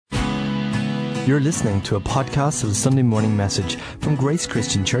You're listening to a podcast of the Sunday morning message from Grace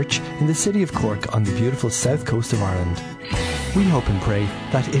Christian Church in the city of Cork on the beautiful south coast of Ireland. We hope and pray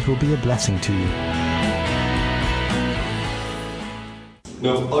that it will be a blessing to you.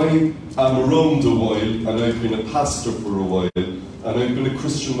 Now, I am around a while, and I've been a pastor for a while, and I've been a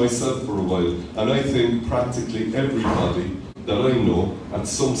Christian myself for a while, and I think practically everybody that I know at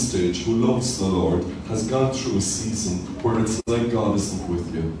some stage who loves the Lord has gone through a season where it's like God isn't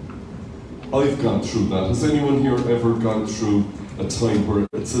with you. I've gone through that. Has anyone here ever gone through a time where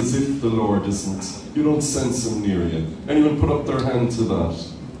it's as if the Lord isn't, you don't sense Him near you? Anyone put up their hand to that?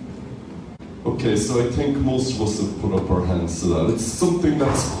 Okay, so I think most of us have put up our hands to that. It's something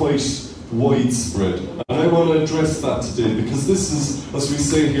that's quite widespread. And I want to address that today because this is, as we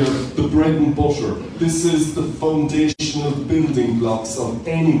say here, the bread and butter. This is the foundational building blocks of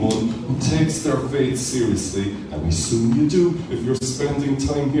anyone who takes their faith seriously. And I assume you do. If you're spending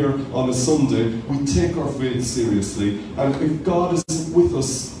time here on a Sunday, we take our faith seriously. And if God isn't with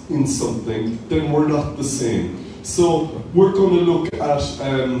us in something, then we're not the same. So we're going to look at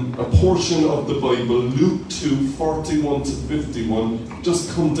a portion of the Bible, Luke 2, 41 to 51,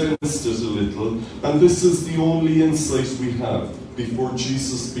 just condensed it a little. And this is the only insight we have before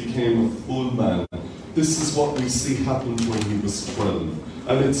Jesus became a full man. This is what we see happened when he was 12.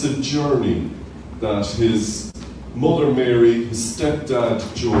 And it's a journey that his mother Mary, his stepdad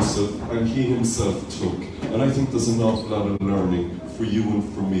Joseph, and he himself took. And I think there's an awful lot of learning for you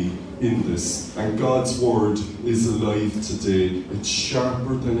and for me in this. And God's word is alive today. It's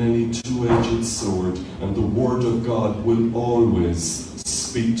sharper than any two-edged sword, and the word of God will always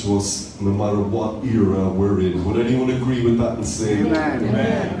speak to us no matter what era we're in. Would anyone agree with that and say amen?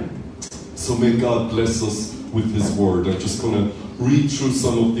 Amen. So may God bless us with his word. I'm just going to read through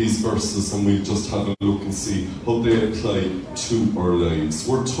some of these verses and we'll just have a look and see how they apply to our lives.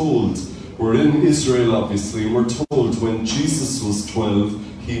 We're in Israel obviously, and we're told when Jesus was 12,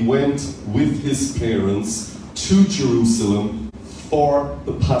 he went with his parents to Jerusalem for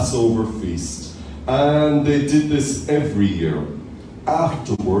the Passover feast. And they did this every year.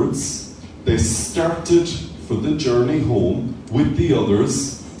 Afterwards, they started for the journey home with the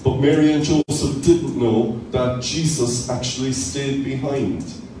others, but Mary and Joseph didn't know that Jesus actually stayed behind.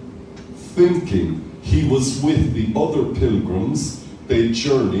 Thinking he was with the other pilgrims, they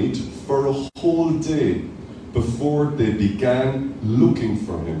journeyed for a whole day before they began looking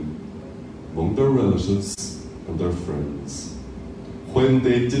for him among their relatives and their friends. When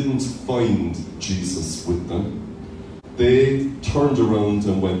they didn't find Jesus with them, they turned around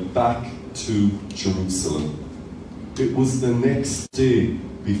and went back to Jerusalem. It was the next day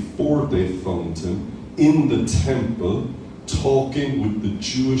before they found him in the temple talking with the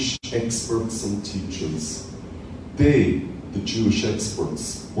Jewish experts and teachers. They, the Jewish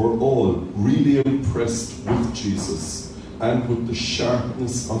experts, were all really impressed with Jesus and with the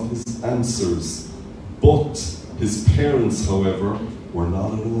sharpness of his answers. But his parents, however, were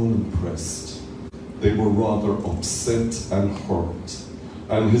not at all impressed. They were rather upset and hurt.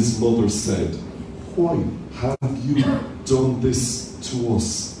 And his mother said, "Why have you done this to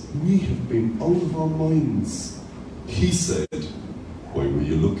us? We have been out of our minds." He said, "Why were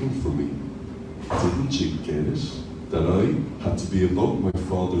you looking for me? Didn't you get it? That I had to be about my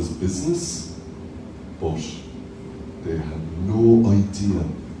Father's business?" But they had no idea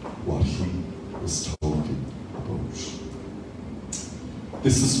what he was talking about.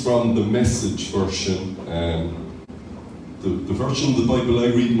 This is from the Message version. The version of the Bible I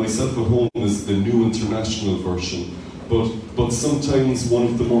read myself at home is the New International Version. But sometimes one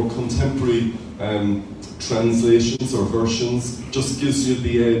of the more contemporary translations or versions just gives you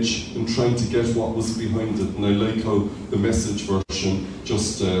the edge in trying to get what was behind it. And I like how the Message version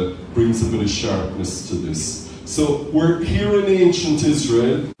just brings a bit of sharpness to this. So we're here in ancient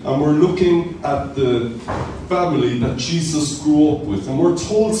Israel and we're looking at the family that Jesus grew up with. And we're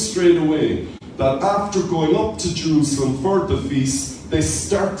told straight away that after going up to Jerusalem for the feast, they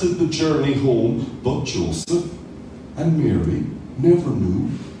started the journey home, but Joseph and Mary never knew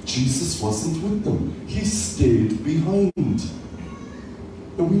Jesus wasn't with them. He stayed behind.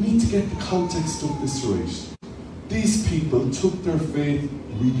 Now we need to get the context of this right. These people took their faith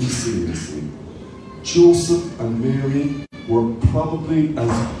really seriously. Joseph and Mary were probably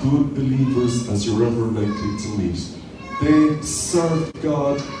as good believers as you're ever likely to meet. They served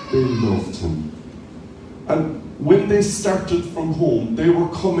God, they loved him. And when they started from home, they were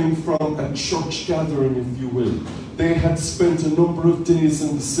coming from a church gathering, if you will. They had spent a number of days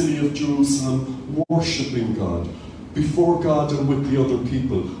in the city of Jerusalem worshipping God, before God and with the other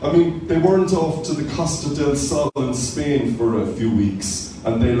people. I mean, they weren't off to the Costa del Sol in Spain for a few weeks.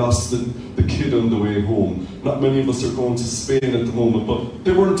 and they lost the kid on the way home. Not many of us are going to Spain at the moment, but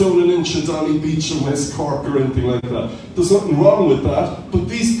they weren't down in Inchydonny Beach in West Cork or anything like that. There's nothing wrong with that, but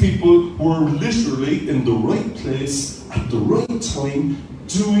these people were literally in the right place at the right time,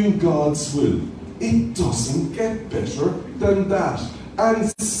 doing God's will. It doesn't get better than that. And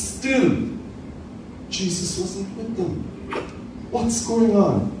still, Jesus wasn't with them. What's going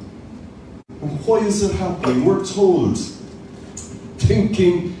on? And why is it happening? We're told,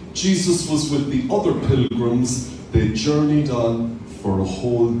 thinking Jesus was with the other pilgrims, they journeyed on for a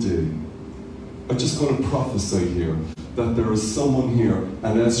whole day. I'm just going to prophesy here that there is someone here,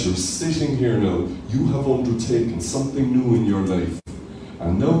 and as you're sitting here now, you have undertaken something new in your life.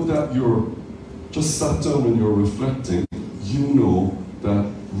 And now that you're just sat down and you're reflecting, you know that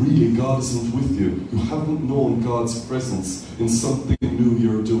really God isn't with you. You haven't known God's presence in something new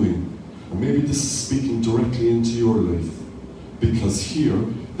you're doing. And maybe this is speaking directly into your life. Because here,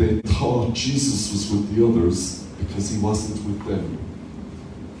 they thought Jesus was with the others because he wasn't with them.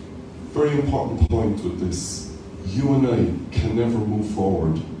 Very important point with this. You and I can never move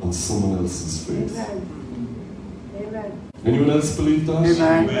forward on someone else's faith. Amen. Anyone else believe that?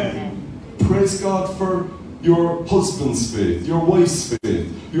 Amen. Amen. Praise God for your husband's faith, your wife's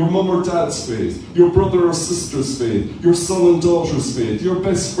faith, your mum or dad's faith, your brother or sister's faith, your son and daughter's faith, your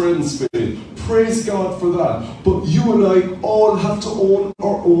best friend's faith. Praise God for that. But you and I all have to own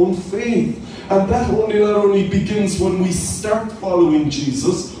our own faith. And that not only begins when we start following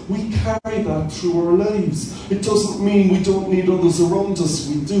Jesus, we carry that through our lives. It doesn't mean we don't need others around us.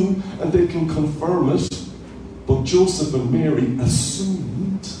 We do, and they can confirm it. But Joseph and Mary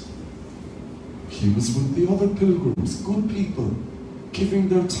assumed he was with the other pilgrims, good people, giving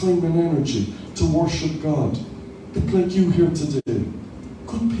their time and energy to worship God. A bit like you here today.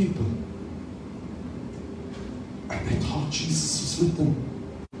 Good people. And they thought Jesus was with them,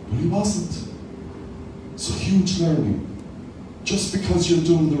 but he wasn't. So huge learning. Just because you're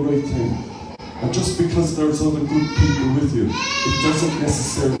doing the right thing, and just because there's other good people with you, it doesn't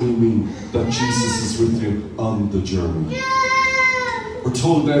necessarily mean that Jesus is with you on the journey. We're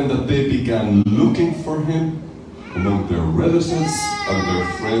told then that they began looking for him among their relatives and their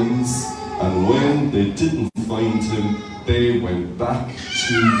friends, and when they didn't find him, they went back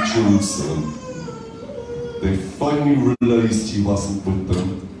to Jerusalem. They finally realized he wasn't with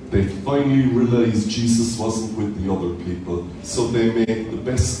them. They finally realized Jesus wasn't with the other people. So they make the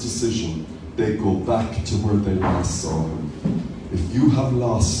best decision. They go back to where they last saw him. If you have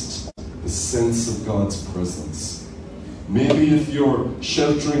lost the sense of God's presence, maybe if you're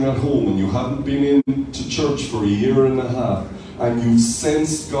sheltering at home and you haven't been into church for a year and a half and you've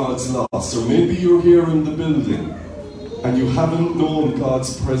sensed God's loss, or maybe you're here in the building and you haven't known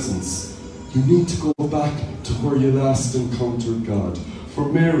God's presence, you need to go back to where you last encountered God. For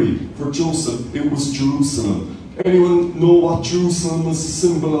Mary, for Joseph, it was Jerusalem. Anyone know what Jerusalem is a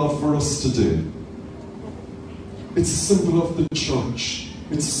symbol of for us today? It's a symbol of the church.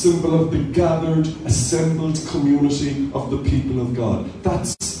 It's a symbol of the gathered, assembled community of the people of God.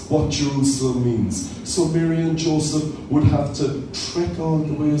 That's what Jerusalem means. So Mary and Joseph would have to trek all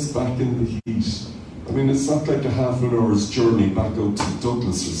the ways back in the heat. I mean, it's not like a half an hour's journey back out to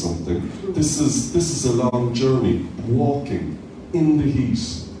Douglas or something. This is a long journey, walking in the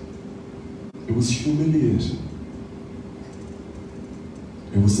heat. It was humiliating.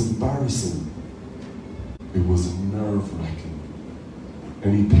 It was embarrassing. It was nerve-wracking.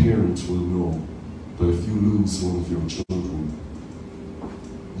 Any parent will know that if you lose one of your children,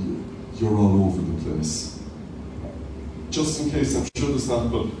 you're all over the place. Just in case, I'm sure there's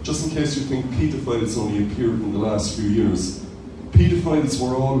not, but just in case you think paedophiles only appeared in the last few years, paedophiles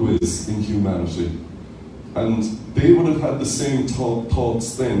were always in humanity. And they would have had the same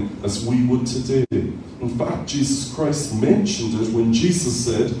thoughts then as we would today. In fact, Jesus Christ mentioned it when Jesus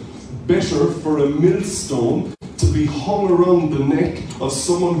said, better for a millstone to be hung around the neck of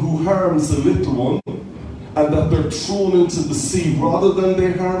someone who harms a little one, and that they're thrown into the sea rather than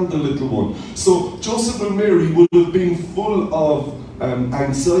they harm the little one. So Joseph and Mary would have been full of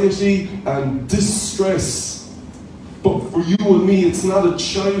anxiety and distress. But for you and me, it's not a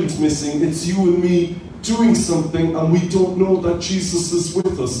child missing, it's you and me doing something, and we don't know that Jesus is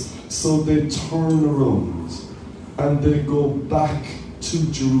with us. So they turn around and they go back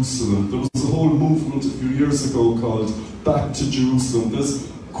to Jerusalem. There was a whole movement a few years ago called Back to Jerusalem.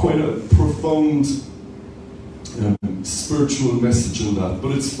 There's quite a profound spiritual message in that,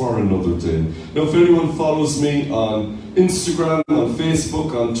 but it's for another day. Now, if anyone follows me on Instagram, on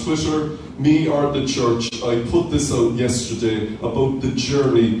Facebook, on Twitter, me or the church, I put this out yesterday about the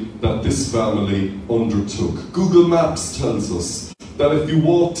journey that this family undertook. Google Maps tells us that if you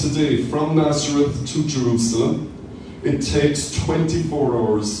walk today from Nazareth to Jerusalem, it takes 24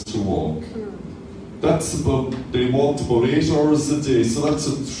 hours to walk. They walked about 8 hours a day, so that's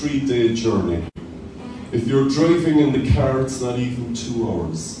a 3-day journey. If you're driving in the car, it's not even 2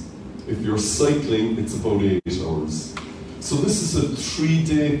 hours. If you're cycling, it's about 8 hours. So this is a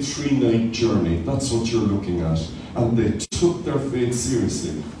 3-day, 3-night journey. That's what you're looking at. And they took their faith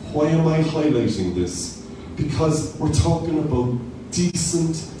seriously. Why am I highlighting this? Because we're talking about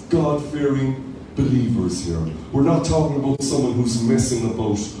decent, God-fearing believers here. We're not talking about someone who's messing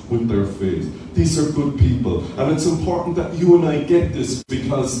about with their faith. These are good people. And it's important that you and I get this,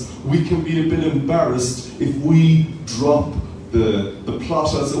 because we can be a bit embarrassed if we drop the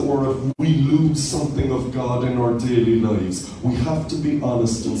plot, as it were, if we lose something of God in our daily lives. We have to be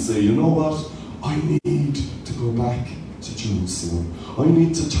honest and say, you know what? I need to go back to Jerusalem. I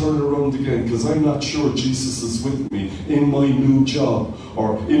need to turn around again, because I'm not sure Jesus is with me in my new job,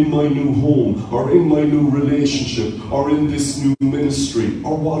 or in my new home, or in my new relationship, or in this new ministry,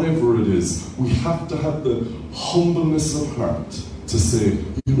 or whatever it is. We have to have the humbleness of heart to say,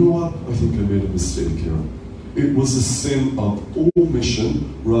 you know what? I think I made a mistake here. It was a sin of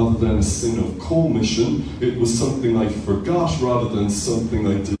omission rather than a sin of commission. It was something I forgot rather than something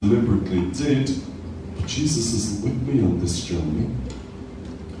I deliberately did. But Jesus isn't with me on this journey.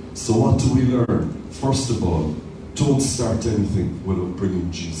 So what do we learn? First of all, don't start anything without bringing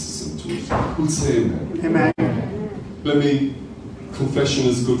Jesus into it. We'll say amen. Amen. Confession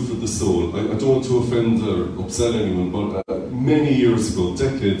is good for the soul. I don't want to offend or upset anyone, but many years ago,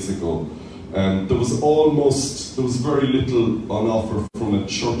 decades ago, there was very little on offer from a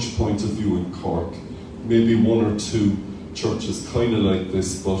church point of view in Cork. Maybe 1 or 2 churches kind of like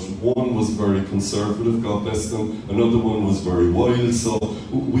this, but one was very conservative, God bless them. Another one was very wild, so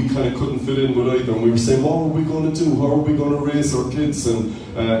we kind of couldn't fit in with either. And we were saying, what are we going to do? How are we going to raise our kids? And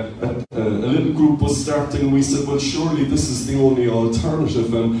a little group was starting, and we said, well, surely this is the only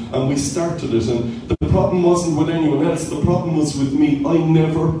alternative. And we started it. And the problem wasn't with anyone else. The problem was with me. I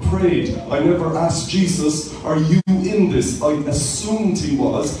never prayed. I never asked Jesus, are you in this? I assumed he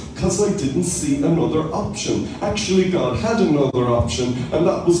was, because I didn't see another option. Actually, God had another option, and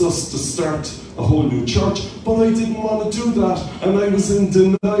that was us to start a whole new church. But I didn't want to do that, and I was in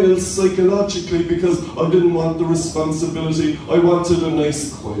denial psychologically because I didn't want the responsibility. I wanted a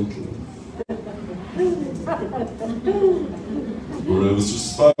nice, quiet life, where I was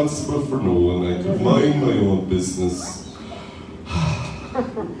responsible for no one. I could mind my own business.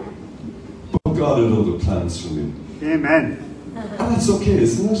 But God had other plans for me. Amen. And that's okay,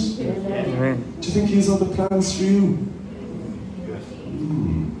 isn't it? Amen. Do you think he has other plans for you?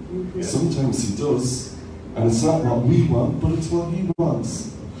 Sometimes he does. And it's not what we want, but it's what he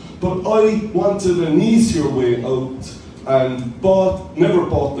wants. But I wanted an easier way out, and never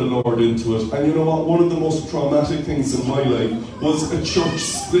bought the Lord into it. And you know what? One of the most traumatic things in my life was a church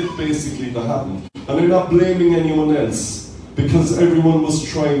split basically that happened. And I'm not blaming anyone else, because everyone was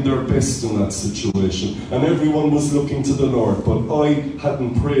trying their best in that situation, and everyone was looking to the Lord, but I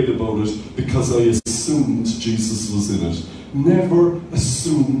hadn't prayed about it because I assumed Jesus was in it. Never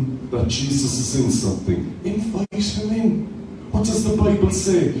assume that Jesus is in something. Invite him in. What does the Bible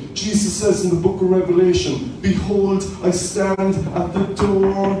say? Jesus says in the book of Revelation, behold, I stand at the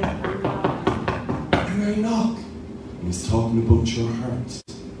door and I knock. And he's talking about your heart.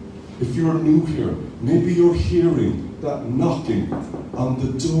 If you're new here, maybe you're hearing that knocking on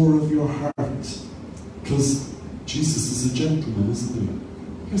the door of your heart. Because Jesus is a gentleman, isn't he?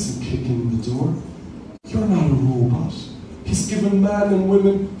 He isn't kicking the door. You're not a robot. He's given man and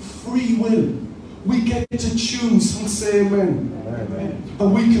women free will. We get to choose and say amen. Amen.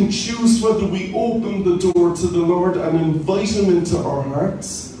 And we can choose whether we open the door to the Lord and invite him into our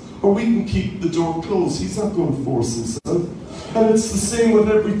hearts, or we can keep the door closed. He's not going to force himself. And it's the same with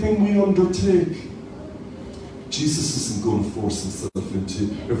everything we undertake. Jesus isn't going to force himself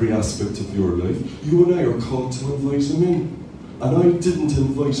into every aspect of your life. You and I are called to invite him in. And I didn't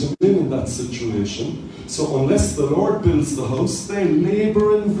invite him in that situation. So unless the Lord builds the house, they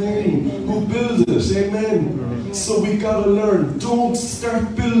labour in vain who build it. Amen. So we got to learn. Don't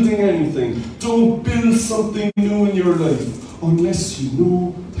start building anything. Don't build something new in your life unless you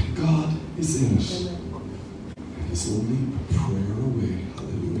know that God is in it. And he's only a prayer away.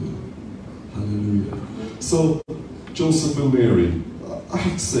 Hallelujah. Hallelujah. So, Joseph and Mary, I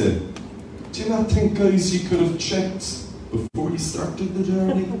have to say, do you not think, guys, you could have checked before you started the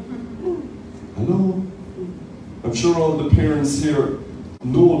journey? Hello? I'm sure all the parents here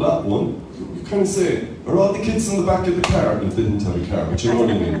know that one. you kind of say, are all the kids in the back of the car? And they didn't have a car, but you know what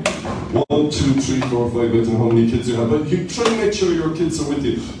I mean. 1, 2, 3, 4, 5, I don't know how many kids you have, but you try to make sure your kids are with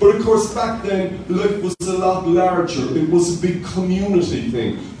you. But of course, back then, life was a lot larger. It was a big community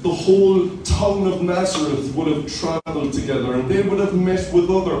thing. The whole town of Nazareth would have travelled together, and they would have met with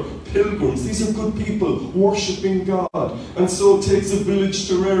other pilgrims. These are good people worshipping God. And so it takes a village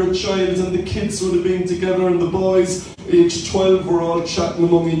to rear a child, and the kids would have been together, and the boys, aged 12, were all chatting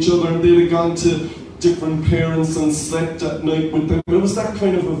among each other, and they'd have gone to different parents and slept at night with them. It was that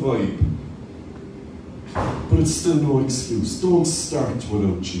kind of a vibe. But it's still no excuse. Don't start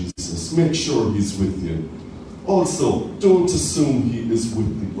without Jesus. Make sure he's with you. Also, don't assume he is with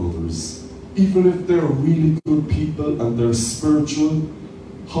the others. Even if they're really good people and they're spiritual,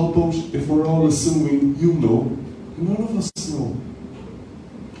 how about if we're all assuming you know? None of us know.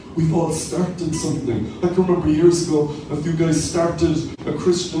 We've all started something. I can remember years ago, a few guys started a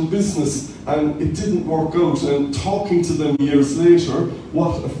Christian business and it didn't work out. And talking to them years later,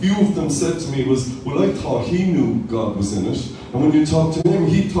 what a few of them said to me was, well, I thought he knew God was in it. And when you talked to him,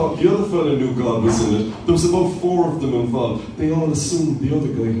 he thought the other fellow knew God was in it. There was about 4 of them involved. They all assumed the other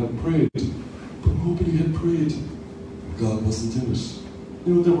guy had prayed. But nobody had prayed. God wasn't in it.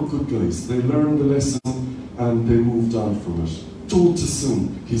 You know, they were good guys. They learned the lesson and they moved on from it. Don't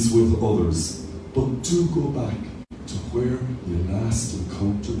assume he's with others, but do go back to where you last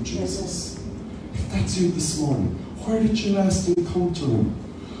encountered Jesus. If that's you this morning, where did you last encounter him?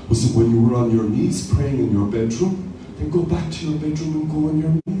 Was it when you were on your knees praying in your bedroom? Then go back to your bedroom and go on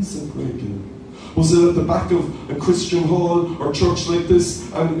your knees and pray again. Was it at the back of a Christian hall or church like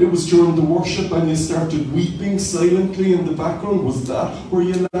this, and it was during the worship and you started weeping silently in the background? Was that where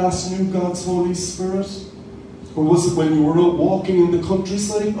you last knew God's Holy Spirit? Or was it when you were out walking in the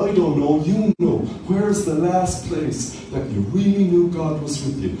countryside? I don't know, you know. Where is the last place that you really knew God was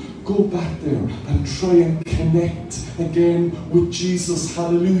with you? Go back there and try and connect again with Jesus.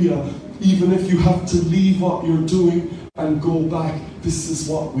 Hallelujah. Even if you have to leave what you're doing and go back, this is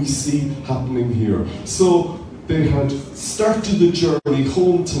what we see happening here. So they had started the journey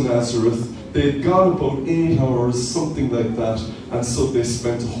home to Nazareth. They'd gone about 8 hours, something like that, and so they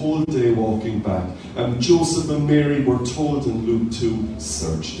spent a whole day walking back. And Joseph and Mary were told in Luke 2,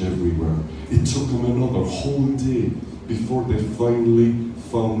 searched everywhere. It took them another whole day before they finally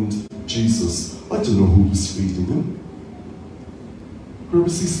found Jesus. I don't know who was feeding him. Where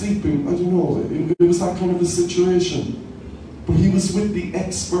was he sleeping? I don't know. It was that kind of a situation. But he was with the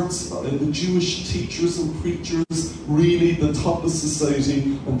experts, the Jewish teachers and preachers, really the top of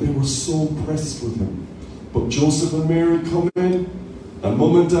society, and they were so impressed with him. But Joseph and Mary come in, and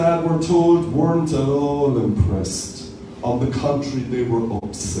Mum and Dad were told weren't at all impressed. On the contrary, they were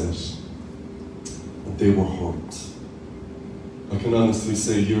upset. And they were hurt. I can honestly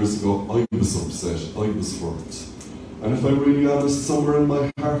say years ago, I was upset, I was hurt. And if I'm really honest, somewhere in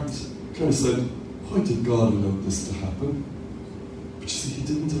my heart, I kind of said, why did God allow this to happen? But you see, he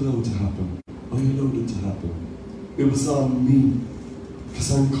didn't allow it to happen. I allowed it to happen. It was on me.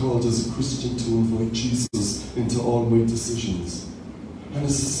 Because I'm called as a Christian to invite Jesus into all my decisions. And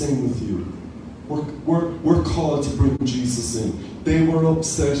it's the same with you. We're called to bring Jesus in. They were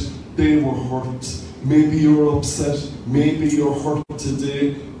upset. They were hurt. Maybe you're upset. Maybe you're hurt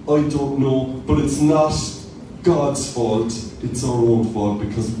today. I don't know. But it's not God's fault. It's our own fault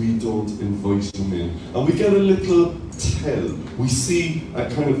because we don't invite him in. And we get a little tell. We see a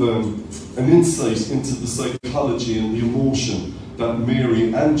kind of an insight into the psychology and the emotion that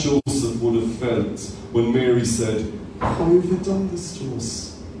Mary and Joseph would have felt when Mary said, why have you done this to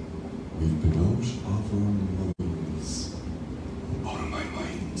us? We've been out of our minds. Out of my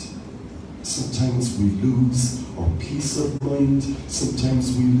mind. Sometimes we lose our peace of mind.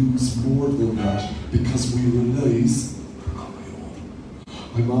 Sometimes we lose more than that because we realize I'm on my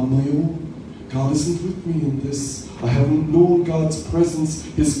own. I'm on my own. God isn't with me in this. I haven't known God's presence,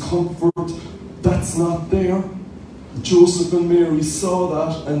 his comfort. That's not there. Joseph and Mary saw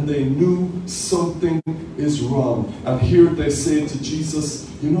that and they knew something is wrong. And here they say to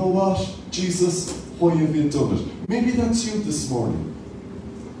Jesus, you know what, Jesus, why have you done it? Maybe that's you this morning.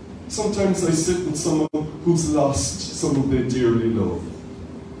 Sometimes I sit with someone who's lost someone they dearly love.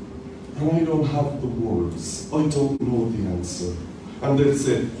 And I don't have the words. I don't know the answer. And they'd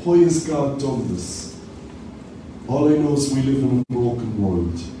say, why has God done this? All I know is we live in a broken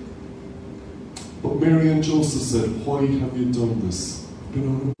world. But Mary and Joseph said, why have you done this? I've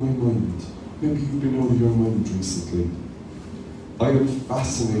been out of my mind. Maybe you've been out of your mind recently. I am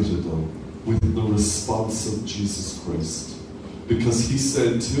fascinated though with the response of Jesus Christ. Because he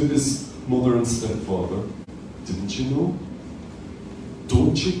said to his mother and stepfather, didn't you know?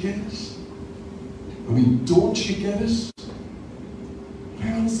 Don't you get? I mean, don't you get it?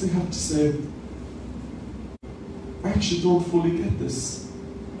 I honestly have to say, I actually don't fully get this.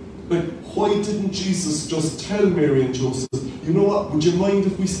 Like, why didn't Jesus just tell Mary and Joseph, you know what, would you mind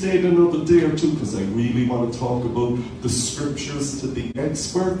if we stayed another day or two? Because I really want to talk about the scriptures to the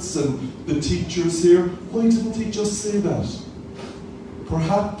experts and the teachers here. Why didn't he just say that?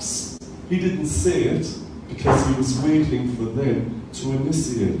 Perhaps he didn't say it because he was waiting for them to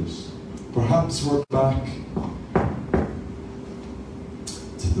initiate it. Perhaps we're back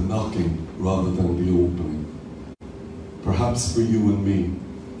to the knocking rather than the opening. Perhaps for you and me,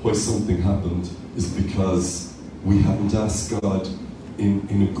 why something happened is because we haven't asked God in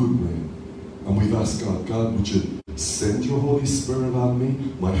a good way. And we've asked God, God, would you send your Holy Spirit on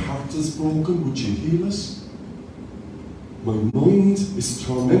me? My heart is broken, would you heal it? My mind is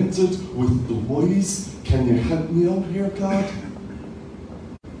tormented with the whys. Can you help me out here, God?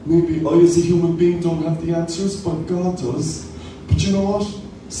 Maybe I as a human being don't have the answers, but God does. But you know what?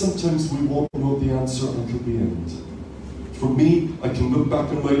 Sometimes we won't know the answer until the end. For me, I can look back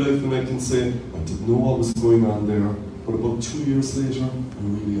on my life and I can say, I didn't know what was going on there, but about 2 years later, I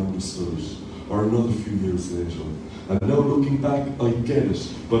really understood it. Or another few years later. And now looking back, I get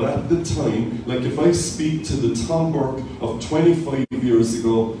it. But at the time, like if I speak to the Tom Burke of 25 years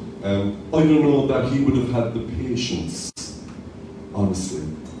ago, I don't know that he would have had the patience, honestly,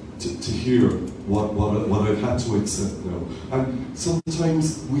 to hear what I've had to accept now. And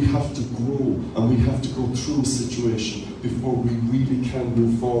sometimes we have to grow and we have to go through a situation before we really can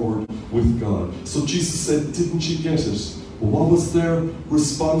move forward with God. So Jesus said, didn't you get it? Well, what was their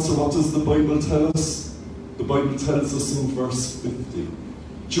response, or what does the Bible tell us? The Bible tells us in verse 50,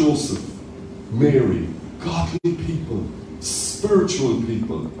 Joseph, Mary, godly people, spiritual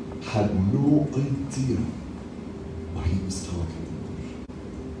people, had no idea what he was talking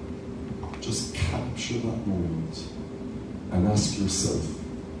about. Just capture that moment and ask yourself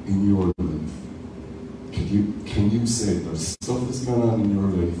in your life, can you say there's stuff that's going on in your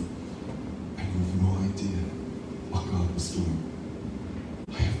life and you have no idea what God was doing?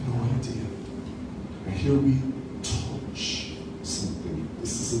 I have no idea. And here we touch something.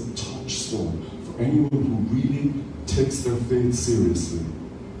 This is a touchstone for anyone who really takes their faith seriously.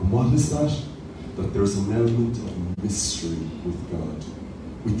 And what is that? That there's an element of mystery with God.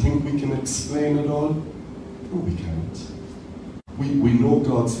 We think we can explain it all. No, we can't. We know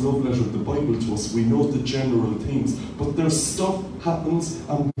God's love letter, the Bible to us. We know the general themes. But there's stuff happens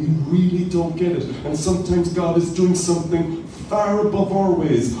and we really don't get it. And sometimes God is doing something far above our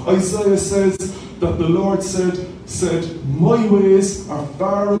ways. Isaiah says that the Lord said, my ways are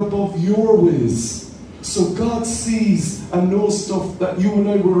far above your ways. So God sees and knows stuff that you and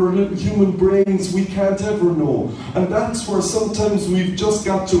I were little human brains we can't ever know. And that's where sometimes we've just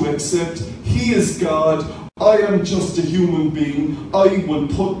got to accept He is God, I am just a human being, I will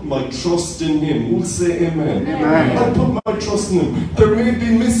put my trust in Him. We'll say amen. Amen. I'll put my trust in Him. There may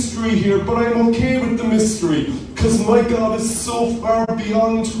be mystery here, but I'm okay with the mystery. Because my God is so far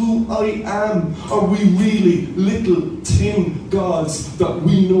beyond who I am. Are we really little tin gods that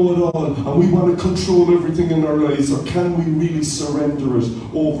we know it all and we want to control everything in our lives? Or can we really surrender it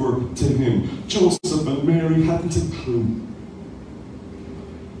over to Him? Joseph and Mary hadn't a clue.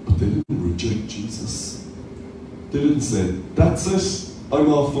 But they didn't reject Jesus. They didn't say, that's it,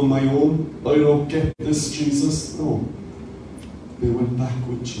 I'm off on my own, I don't get this, Jesus. No. They went back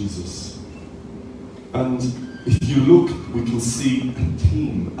with Jesus. And if you look, we can see a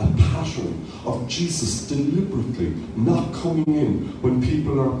theme, a pattern of Jesus deliberately not coming in when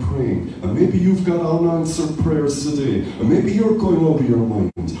people are praying. And maybe you've got unanswered prayers today. And maybe you're going over your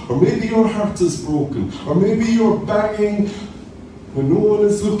mind. Or maybe your heart is broken. Or maybe you're banging when no one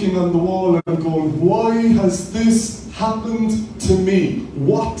is looking on the wall and going, why has this happened to me?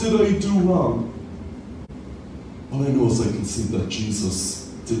 What did I do wrong? All I know is I can see that Jesus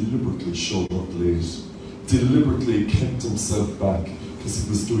deliberately showed up late. Deliberately kept himself back because he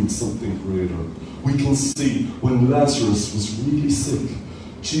was doing something greater. We can see when Lazarus was really sick,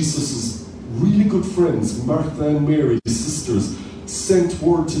 Jesus' really good friends, Martha and Mary, his sisters, sent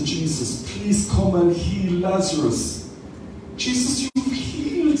word to Jesus, please come and heal Lazarus. Jesus, you've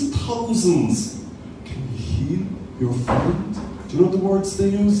healed thousands. Can you heal your friend? Do you know the words they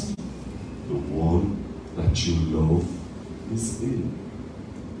used? The one that you love is ill.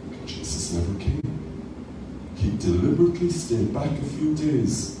 Jesus never came. He deliberately stayed back a few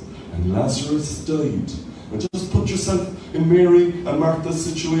days, and Lazarus died. And just put yourself in Mary and Martha's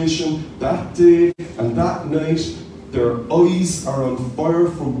situation that day and that night. Their eyes are on fire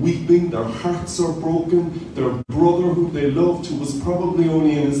from weeping. Their hearts are broken. Their brother, who they loved, who was probably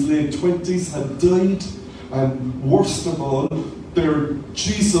only in his late 20s, had died. And worst of all, their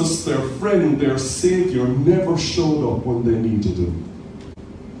Jesus, their friend, their Saviour, never showed up when they needed him.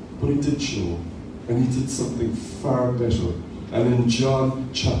 But he did show up. And he did something far better. And in John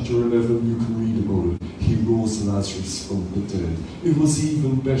chapter 11, you can read about it. He rose Lazarus from the dead. It was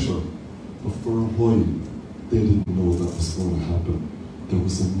even better. But for a while, they didn't know that was going to happen. There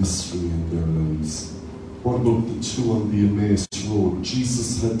was a mystery in their lives. What about the two on the Emmaus road?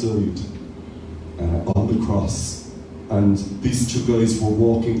 Jesus had died on the cross. And these two guys were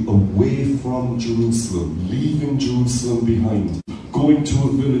walking away from Jerusalem, leaving Jerusalem behind, going to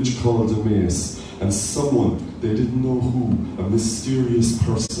a village called Emmaus. And someone, they didn't know who, a mysterious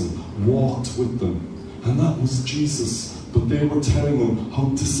person, walked with them. And that was Jesus. But they were telling them how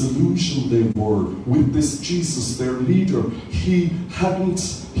disillusioned they were with this Jesus, their leader. He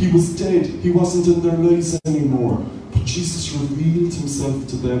was dead. He wasn't in their lives anymore. But Jesus revealed himself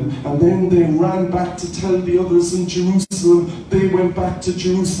to them, and then they ran back to tell the others in Jerusalem. They went back to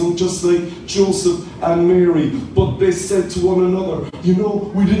Jerusalem just like Joseph and Mary. But they said to one another, you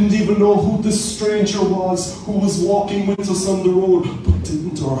know, we didn't even know who this stranger was who was walking with us on the road. But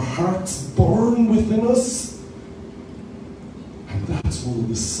didn't our hearts burn within us? And that's one of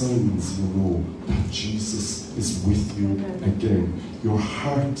the signs, you know, that Jesus is with you again. Your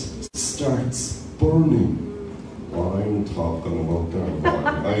heart starts burning. I'm talking about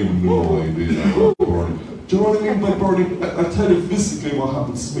that. I have no idea about burning. Do you know what I mean by burning? I tell you physically what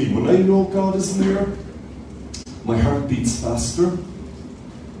happens to me. When I know God is near, my heart beats faster,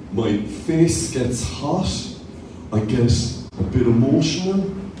 my face gets hot, I get a bit emotional,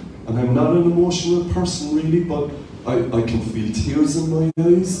 and I'm not an emotional person really, but I can feel tears in my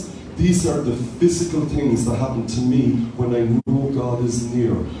eyes. These are the physical things that happen to me when I know God is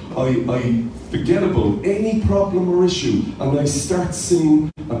near. I forget about any problem or issue, and I start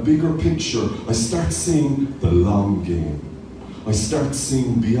seeing a bigger picture. I start seeing the long game. I start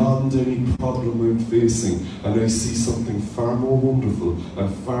seeing beyond any problem I'm facing, and I see something far more wonderful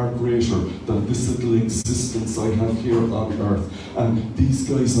and far greater than this little existence I have here on earth. And these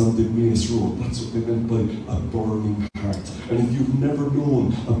guys on the Emmaus Road, that's what they meant by a burning heart. And if you've never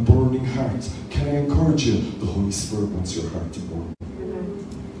known a burning heart, can I encourage you? The Holy Spirit wants your heart to burn.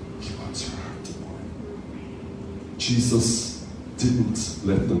 He wants your heart to burn. Jesus didn't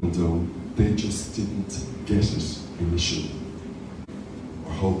let them down. They just didn't get it initially.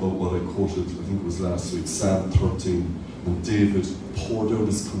 How about what I quoted, I think it was last week, Psalm 13, when David poured out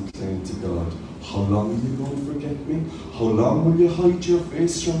his complaint to God. How long are you going to forget me? How long will you hide your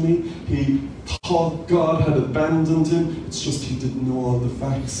face from me? He thought God had abandoned him. It's just he didn't know all the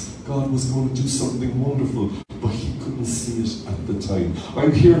facts. God was going to do something wonderful, but he couldn't see it at the time.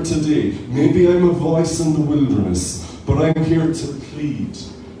 I'm here today. Maybe I'm a voice in the wilderness, but I'm here to plead,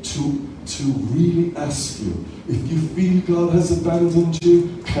 to really ask you, if you feel God has abandoned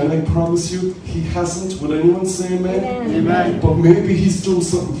you, can I promise you, he hasn't? Would anyone say amen? Amen. But maybe he's done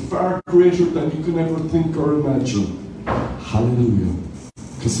something far greater than you can ever think or imagine. Hallelujah.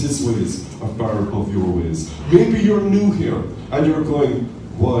 Because his ways are far above your ways. Maybe you're new here, and you're going,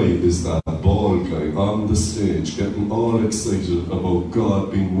 why is that bald guy on the stage getting all excited about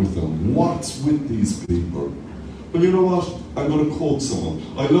God being with him? What's with these people? Well, you know what? I'm going to quote someone.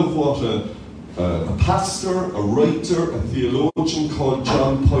 I love what a pastor, a writer, a theologian called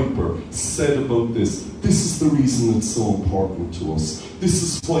John Piper said about this. This is the reason it's so important to us. This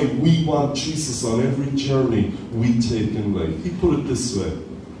is why we want Jesus on every journey we take in life. He put it this way.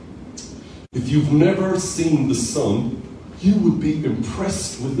 If you've never seen the sun, you would be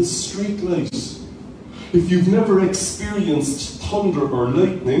impressed with a street light. If you've never experienced thunder or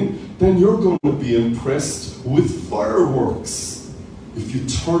lightning, then you're going to be impressed with fireworks. If you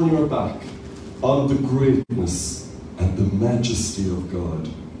turn your back on the greatness and the majesty of God,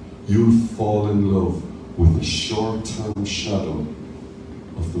 you'll fall in love with a short-term shadow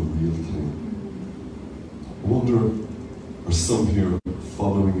of the real thing. I wonder, are some here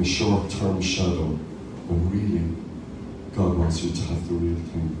following a short-term shadow when really God wants you to have the real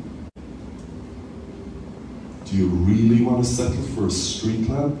thing? Do you really want to settle for a street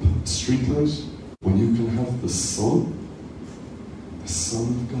light, when you can have the Son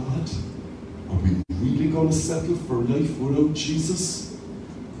of God? Are we really going to settle for life without Jesus?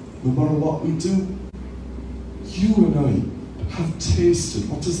 No matter what we do? You and I have tasted.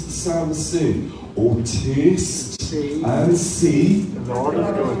 What does the psalmist say? Oh, taste and see. The Lord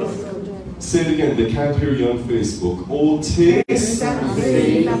is good. Say it again, they can't hear you on Facebook. Oh, taste And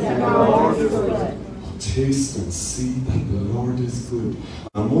see that the Lord is good. taste and see that the Lord is good.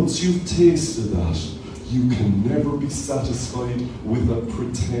 And once you've tasted that, you can never be satisfied with a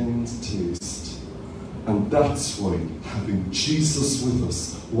pretend taste. And that's why having Jesus with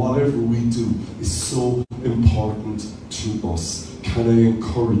us, whatever we do, is so important to us. Can I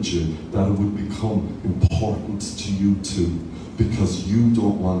encourage you that it would become important to you too? Because you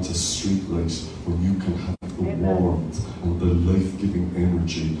don't want a street light when you can have the warmth and the life-giving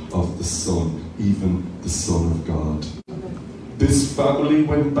energy of the Son, even the Son of God. This family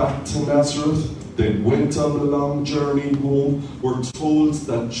went back to Nazareth. They went on a long journey home. We're told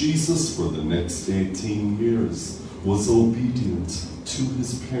that Jesus, for the next 18 years, was obedient to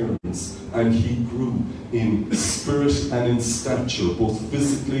his parents, and he grew in spirit and in stature, both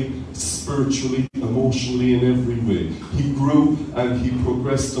physically, spiritually, emotionally, in every way. He grew and he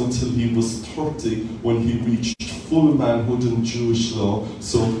progressed until he was 30 when he reached full manhood in Jewish law.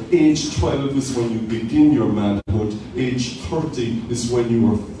 So age 12 is when you begin your manhood. Age 30 is when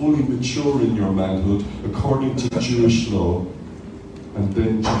you are fully mature in your manhood, according to Jewish law. And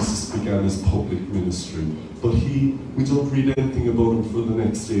then Jesus began his public ministry. But we don't read anything about him for the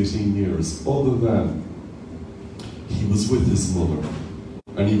next 18 years, other than he was with his mother,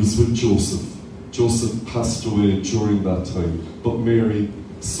 and he was with Joseph. Joseph passed away during that time, but Mary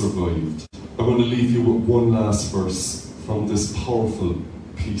survived. I want to leave you with one last verse from this powerful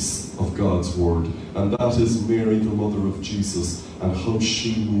piece of God's word, and that is Mary, the mother of Jesus, and how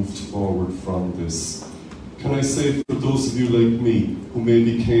she moved forward from this. Can I say, for those of you like me, who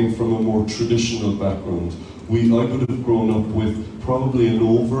maybe came from a more traditional background, I would have grown up with probably an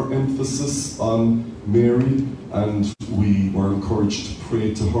overemphasis on Mary, and we were encouraged to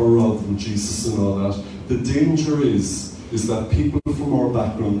pray to her rather than Jesus and all that. The danger is that people from our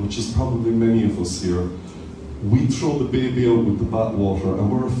background, which is probably many of us here, we throw the baby out with the bathwater and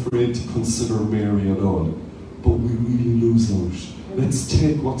we're afraid to consider Mary at all. But we really lose out. Let's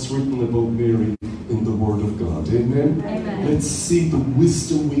take what's written about Mary in the Word of God. Amen? Amen. Let's see the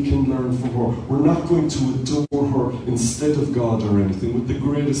wisdom we can learn from her. We're not going to adore her instead of God or anything, with the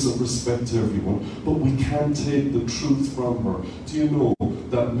greatest of respect to everyone, but we can take the truth from her. Do you know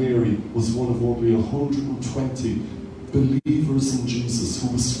that Mary was one of only 120 believers in Jesus who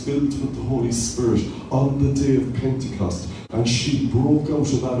was filled with the Holy Spirit on the day of Pentecost? And she broke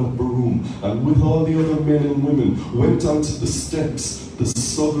out of that upper room and with all the other men and women went onto the steps, the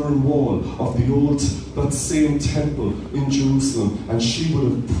southern wall of that same temple in Jerusalem, and she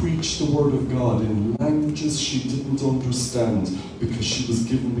would have preached the word of God in languages she didn't understand because she was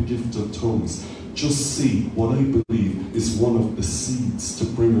given the gift of tongues. Just see what I believe is one of the seeds to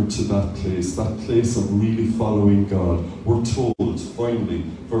bring her to that place of really following God. We're told, finally,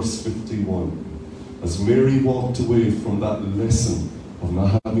 verse 51, as Mary walked away from that lesson of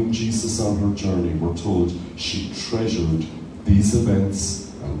not having Jesus on her journey, we're told she treasured these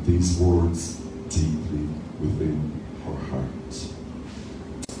events and these words deeply within her heart.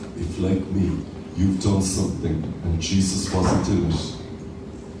 If, like me, you've done something and Jesus wasn't in it,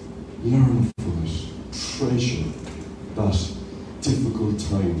 learn from it. Treasure that difficult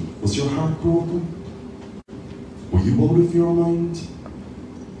time. Was your heart broken? Were you out of your mind?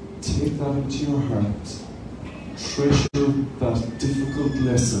 Take that into your heart. Treasure that difficult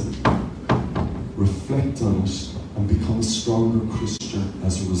lesson. Reflect on it and become a stronger Christian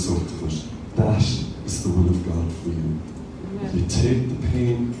as a result of it. That is the will of God for you. Amen. You take the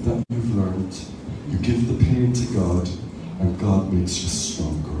pain that you've learned, you give the pain to God, and God makes you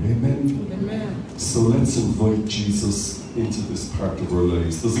stronger. Amen? Amen. So let's invite Jesus into this part of our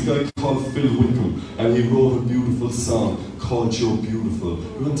lives. There's a guy called Phil Wickham, and he wrote a beautiful song called You're Beautiful.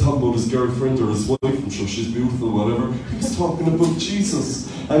 He wasn't talking about his girlfriend or his wife, I'm sure she's beautiful, whatever. He was talking about Jesus.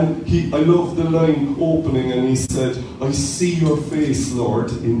 And I love the line opening, and he said, I see your face,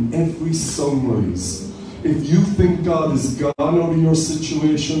 Lord, in every sunrise. If you think God is gone out of your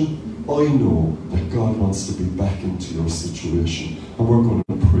situation, I know that God wants to be back into your situation, and we're going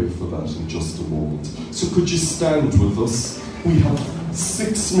to pray for that in just a moment. So could you stand with us? We have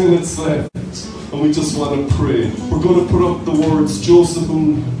 6 minutes left, and we just want to pray. We're going to put up the words. Joseph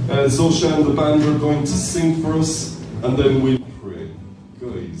and Zosha and the band are going to sing for us, and then we'll pray.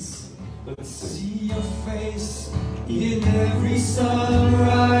 Guys, let's see your face in every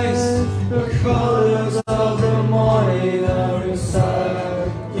sunrise. The colors of the morning are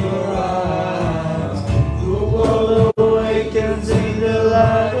inside your eyes. The world awakens in the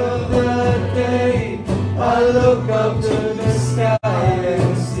light of the day. I look up to the sky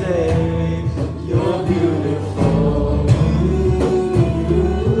and say, you're beautiful.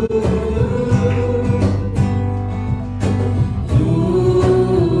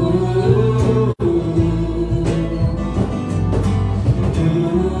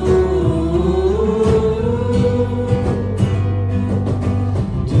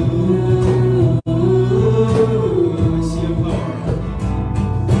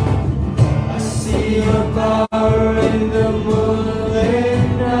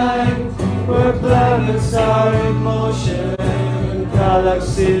 planets are in motion,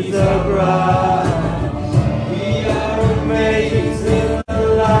 galaxies are bright. We are amazed in the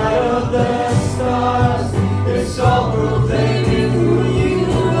light of the stars. It's all proclaiming who you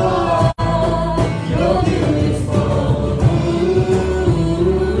are. You're beautiful.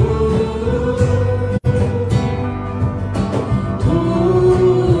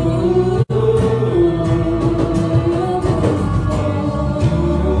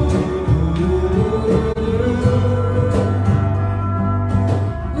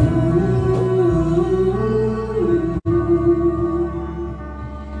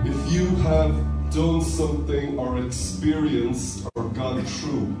 Done something or experienced or gone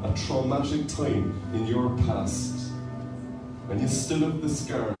through a traumatic time in your past and you still have the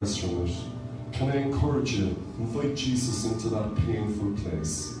scars from it, can I encourage you, invite Jesus into that painful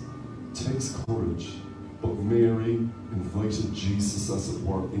place. It takes courage, but Mary invited Jesus, as it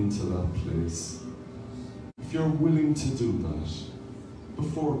were, into that place. If you're willing to do that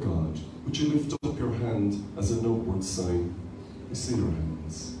before God, would you lift up your hand as an outward sign? I see your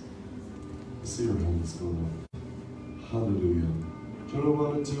hands. See your hands going up. Hallelujah. Do you know what I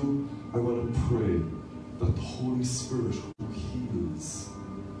want to do? I want to pray that the Holy Spirit, who heals,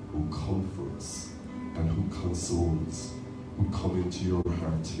 who comforts, and who consoles, would come into your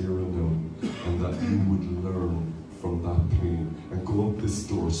heart here and now, and that you would learn from that pain and go out this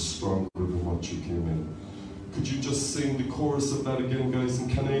door stronger than what you came in. Could you just sing the chorus of that again, guys?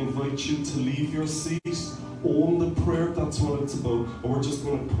 And can I invite you to leave your seat, own the prayer? That's what it's about. And we're just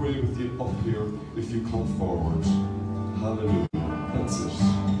going to pray with you up here if you come forward. Hallelujah. That's it.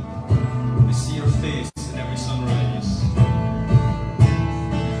 We see your face in every sunrise.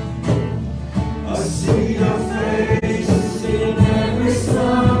 I see your face in every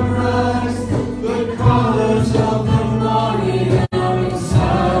sunrise. The colors of the morning are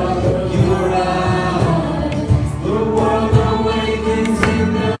inside your eyes. The world awakens in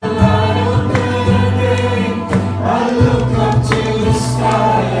the light of the day. I look up to the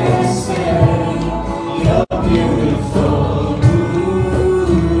sky and say, you're beautiful.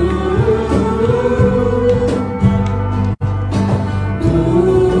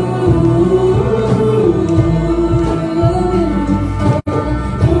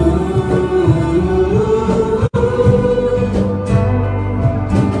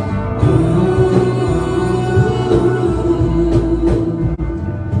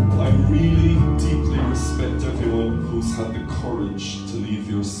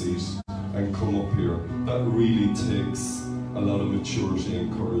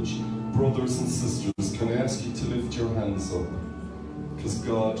 Brothers and sisters, can I ask you to lift your hands up? Because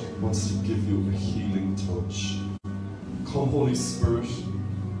God wants to give you a healing touch. Come, Holy Spirit,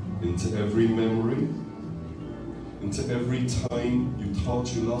 into every memory, into every time you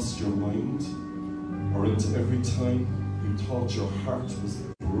thought you lost your mind, or into every time you thought your heart was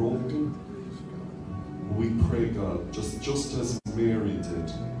broken. We pray, God, just as Mary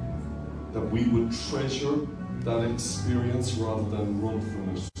did, that we would treasure that experience rather than run from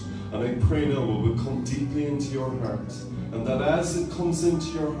it. And I pray now it will come deeply into your heart, and that as it comes into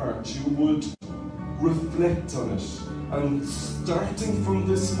your heart, you would reflect on it, and starting from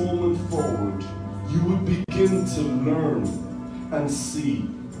this moment forward, you would begin to learn and see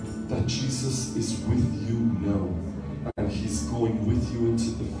that Jesus is with you now, and He's going with you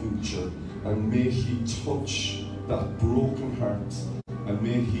into the future. And may He touch that broken heart, and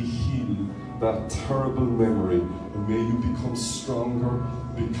may He heal that terrible memory, and may you become stronger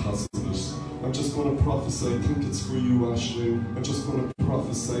because of it. I'm just going to prophesy. I think it's for you, Ashley. I'm just going to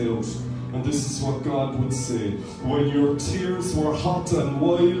prophesy out. And this is what God would say. When your tears were hot and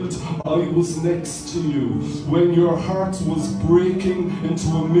wild, I was next to you. When your heart was breaking into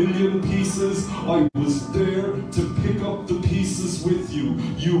a million pieces, I was there to pick up the pieces with you.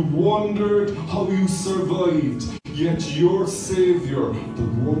 You wondered how you survived. Yet your Savior, the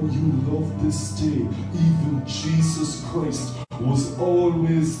one you love this day, even Jesus Christ, was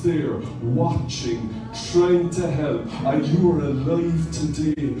always there, watching, trying to help. And you are alive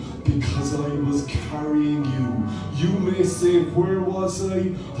today because I was carrying you. You may say, where was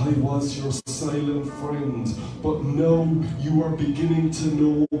I? I was your silent friend. But now you are beginning to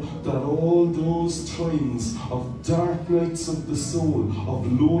know that all those times of dark nights of the soul,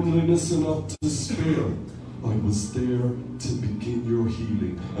 of loneliness and of despair, I was there to begin your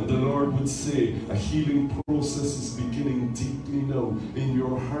healing. And the Lord would say, a healing process is beginning deeply now in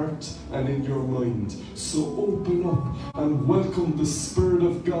your heart and in your mind. So open up and welcome the Spirit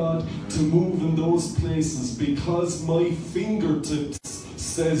of God to move in those places, because my fingertips,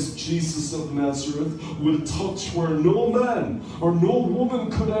 says Jesus of Nazareth, will touch where no man or no woman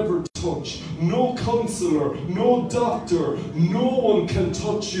could ever touch. touch. No counselor, no doctor, no one can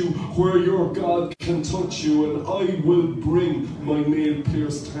touch you where your God can touch you. And I will bring my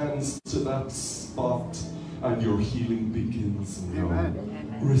nail-pierced hands to that spot, and your healing begins now.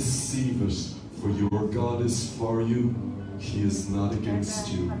 Receive it, for your God is for you. He is not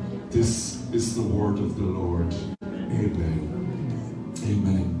against you. This is the word of the Lord. Amen.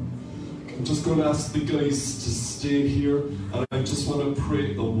 Amen. I'm just going to ask the guys to stay here, and I just want to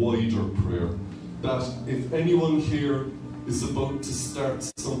pray a wider prayer. That if anyone here is about to start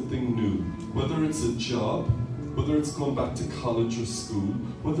something new, whether it's a job, whether it's going back to college or school,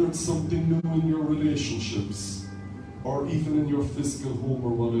 whether it's something new in your relationships, or even in your physical home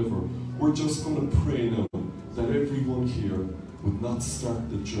or whatever, we're just going to pray now that everyone here would not start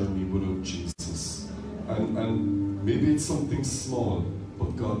the journey without Jesus. And maybe it's something small,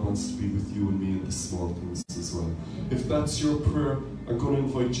 but God wants to be with you and me in the small things as well. If that's your prayer, I'm going to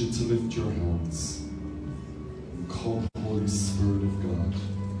invite you to lift your hands. Come, Holy Spirit of God,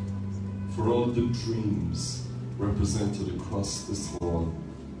 for all the dreams represented across this hall,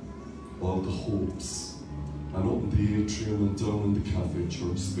 all the hopes, and up in the atrium and down in the cafe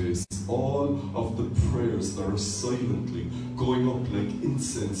church space, all of the prayers that are silently going up like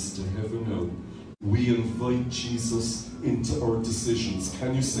incense to heaven now. We invite Jesus into our decisions.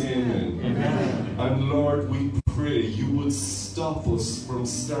 Can you say amen? Amen. And Lord, we pray you would stop us from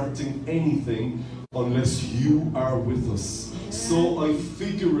starting anything unless you are with us. So I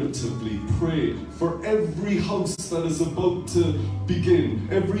figuratively pray for every house that is about to begin,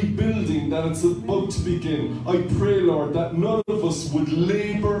 every building that is about to begin. I pray, Lord, that none of us would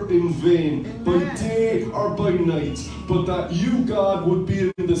labor in vain by day or by night, but that you, God, would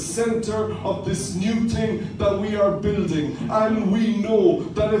be in the center of this new thing that we are building. And we know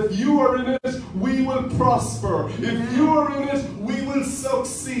that if you are in it, we will prosper. If you are in it, we will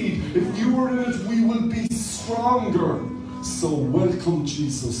succeed. If you are in it, we will be stronger. So welcome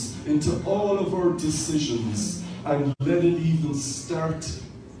Jesus into all of our decisions, and let it even start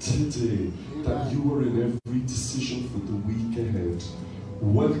today that you are in every decision for the week ahead.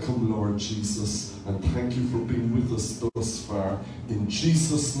 Welcome, Lord Jesus, and thank you for being with us thus far. In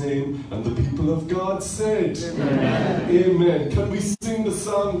Jesus' name, and the people of God said, Amen. Amen. Can we sing the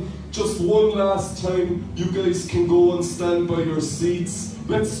song just one last time? You guys can go and stand by your seats.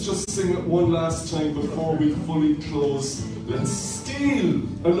 Let's just sing it one last time before we fully close. Let's steal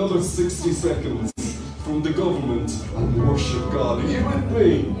another 60 seconds from the government and worship God. Are you with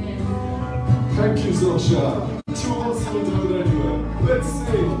me? Thank you, Zosha. Two of us will do it anyway. Let's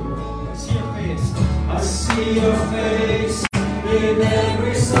sing. I see your face. I see your face in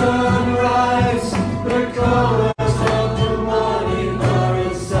every sunrise. The colors of the morning are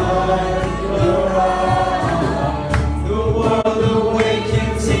inside your eyes. The world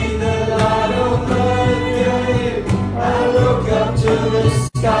awakens in the light of the day. I look up to the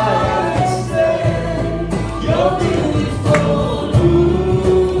sky and say, you're beautiful.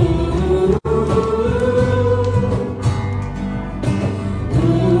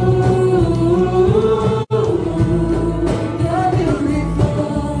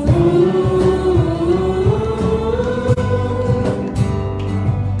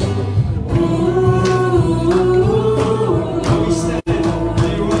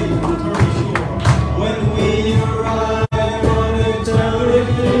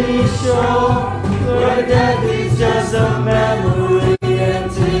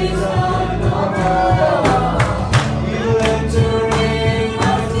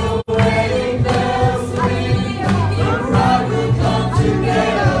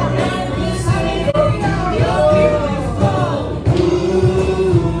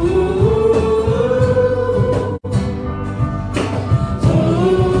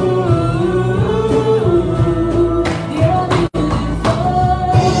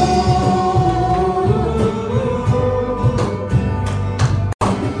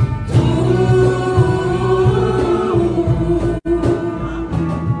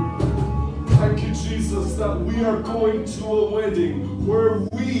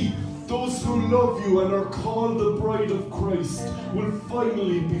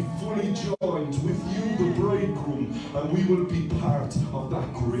 And we will be part of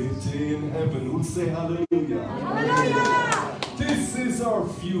that great day in heaven. We'll say hallelujah. Hallelujah. This is our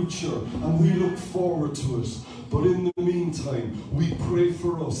future, and we look forward to it. But in the meantime, we pray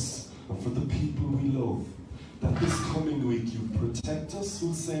for us and for the people we love, that this coming week you protect us.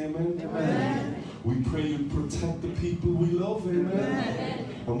 We'll say amen. Amen. We pray you protect the people we love. Amen.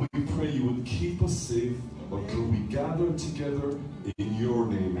 Amen. And we pray you would keep us safe until we gather together in your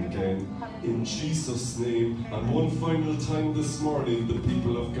name again, in Jesus' name. And one final time this morning, the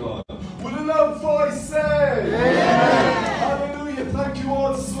people of God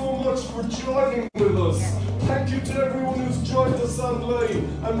so much for joining with us. Thank you to everyone who's joined us online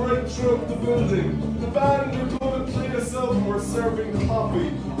and right throughout the building. The band are going to play us out and we're serving coffee.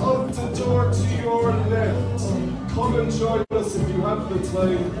 Out the door to your left. Come and join us if you have the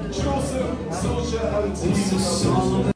time. Joseph, Sosha and Tina.